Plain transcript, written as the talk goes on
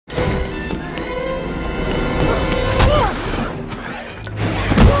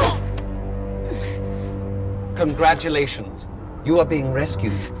Congratulations. You are being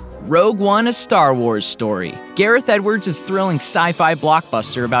rescued. Rogue One, a Star Wars story. Gareth Edwards' thrilling sci-fi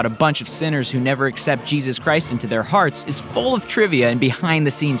blockbuster about a bunch of sinners who never accept Jesus Christ into their hearts is full of trivia and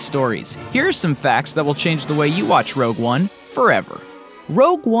behind-the-scenes stories. Here are some facts that will change the way you watch Rogue One forever.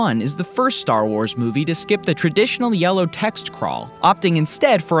 Rogue One is the first Star Wars movie to skip the traditional yellow text crawl, opting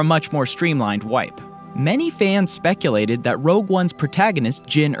instead for a much more streamlined wipe. Many fans speculated that Rogue One's protagonist,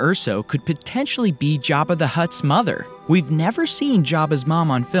 Jyn Erso, could potentially be Jabba the Hutt's mother. We've never seen Jabba's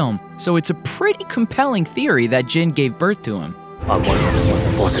mom on film, so it's a pretty compelling theory that Jyn gave birth to him. I'm one of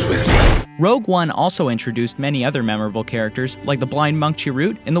the Force is with me. Rogue One also introduced many other memorable characters, like the blind monk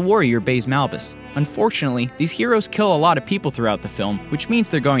Chirrut and the warrior Baze Malbus. Unfortunately, these heroes kill a lot of people throughout the film, which means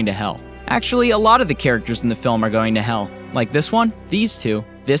they're going to hell. Actually, a lot of the characters in the film are going to hell. Like this one, these two,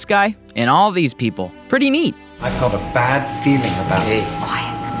 this guy, and all these people. Pretty neat. I've got a bad feeling about it.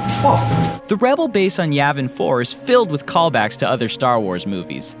 Quiet. What? The Rebel base on Yavin 4 is filled with callbacks to other Star Wars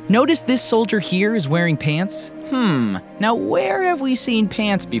movies. Notice this soldier here is wearing pants? Now where have we seen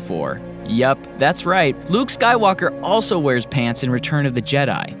pants before? Yup, that's right. Luke Skywalker also wears pants in Return of the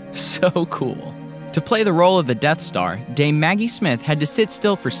Jedi. So cool. To play the role of the Death Star, Dame Maggie Smith had to sit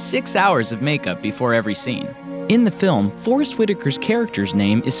still for 6 hours of makeup before every scene. In the film, Forrest Whitaker's character's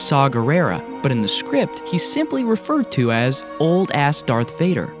name is Saw Gerrera, but in the script, he's simply referred to as Old-Ass Darth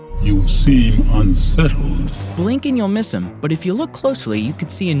Vader. You seem unsettled. Blink and you'll miss him, but if you look closely, you could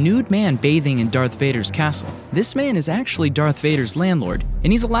see a nude man bathing in Darth Vader's castle. This man is actually Darth Vader's landlord,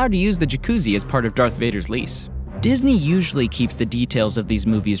 and he's allowed to use the jacuzzi as part of Darth Vader's lease. Disney usually keeps the details of these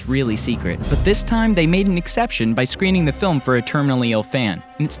movies really secret, but this time they made an exception by screening the film for a terminally ill fan,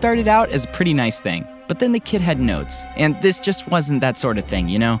 and it started out as a pretty nice thing. But then the kid had notes, and this just wasn't that sort of thing,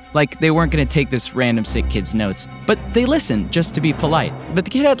 you know? Like, they weren't gonna take this random sick kid's notes, but they listened just to be polite. But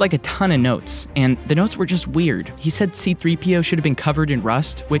the kid had like a ton of notes, and the notes were just weird. He said C-3PO should have been covered in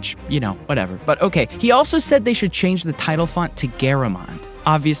rust, which, you know, whatever. But okay, he also said they should change the title font to Garamond.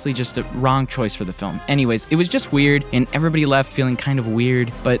 Obviously just a wrong choice for the film. Anyways, it was just weird, and everybody left feeling kind of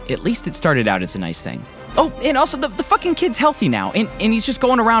weird, but at least it started out as a nice thing. Oh, and also the fucking kid's healthy now, and he's just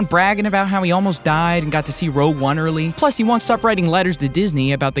going around bragging about how he almost died and got to see Rogue One early. Plus, he won't stop writing letters to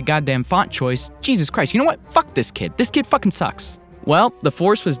Disney about the goddamn font choice. Jesus Christ, you know what? Fuck this kid. This kid fucking sucks. Well, the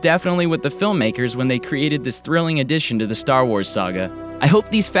Force was definitely with the filmmakers when they created this thrilling addition to the Star Wars saga. I hope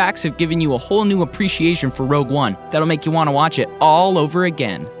these facts have given you a whole new appreciation for Rogue One that'll make you want to watch it all over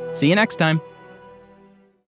again. See you next time.